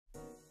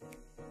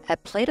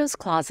At Plato's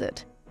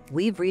Closet,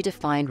 we've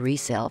redefined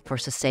resale for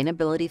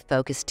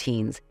sustainability-focused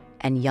teens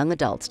and young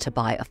adults to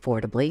buy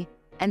affordably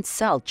and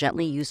sell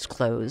gently used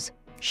clothes,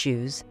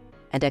 shoes,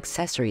 and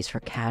accessories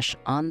for cash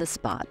on the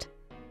spot.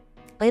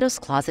 Plato's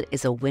Closet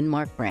is a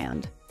Winmark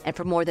brand, and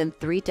for more than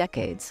 3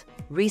 decades,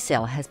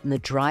 resale has been the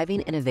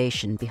driving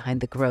innovation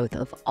behind the growth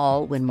of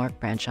all Winmark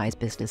franchise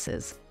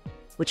businesses,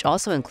 which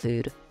also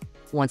include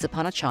Once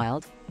Upon a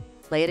Child,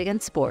 Play It Again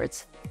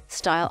Sports,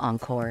 Style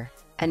Encore,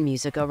 and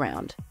Music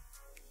Around.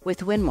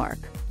 With Winmark,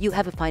 you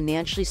have a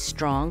financially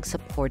strong,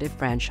 supportive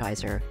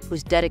franchisor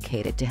who's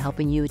dedicated to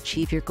helping you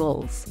achieve your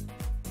goals.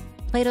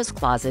 Plato's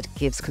Closet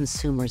gives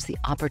consumers the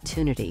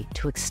opportunity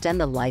to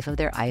extend the life of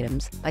their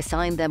items by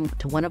selling them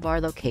to one of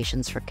our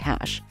locations for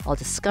cash while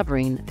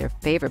discovering their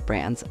favorite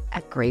brands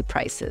at great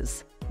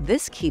prices.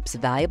 This keeps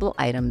valuable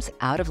items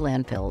out of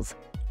landfills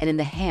and in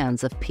the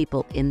hands of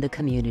people in the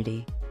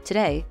community.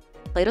 Today,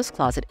 Plato's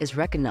Closet is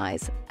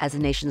recognized as the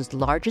nation's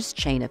largest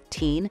chain of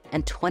teen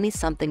and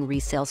 20-something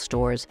resale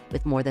stores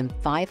with more than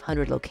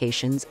 500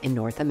 locations in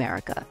North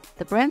America.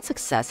 The brand's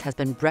success has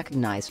been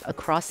recognized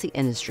across the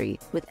industry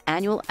with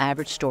annual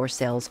average store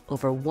sales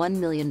over $1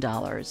 million.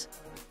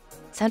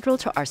 Central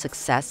to our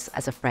success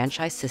as a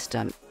franchise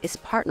system is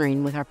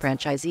partnering with our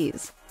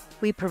franchisees.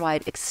 We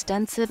provide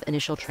extensive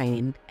initial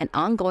training and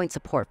ongoing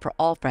support for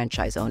all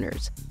franchise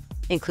owners,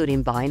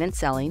 including buying and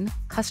selling,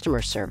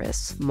 customer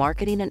service,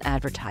 marketing and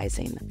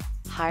advertising,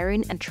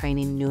 hiring and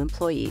training new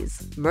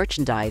employees,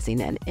 merchandising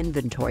and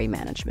inventory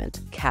management,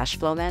 cash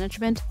flow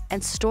management,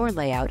 and store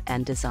layout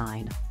and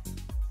design.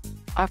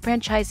 Our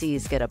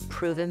franchisees get a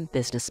proven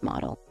business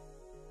model,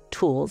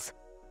 tools,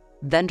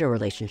 vendor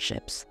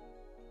relationships,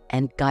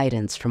 and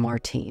guidance from our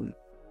team.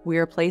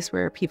 We're a place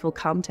where people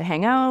come to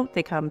hang out,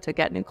 they come to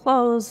get new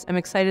clothes. I'm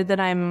excited that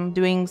I'm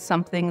doing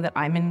something that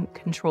I'm in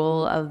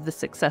control of the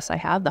success I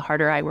have. The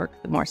harder I work,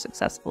 the more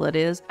successful it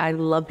is. I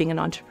love being an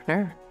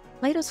entrepreneur.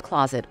 Plato's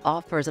Closet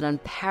offers an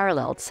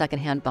unparalleled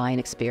secondhand buying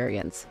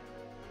experience,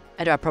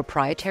 and our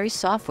proprietary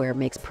software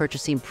makes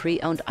purchasing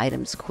pre-owned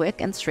items quick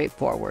and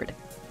straightforward.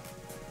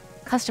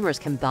 Customers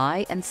can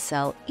buy and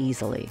sell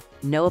easily,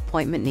 no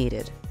appointment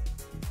needed.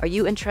 Are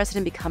you interested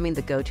in becoming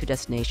the go-to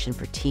destination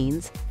for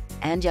teens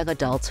and young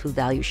adults who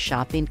value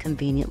shopping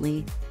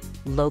conveniently,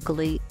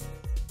 locally,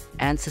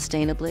 and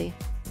sustainably?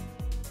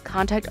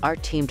 Contact our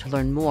team to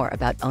learn more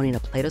about owning a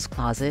Plato's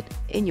Closet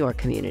in your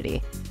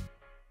community.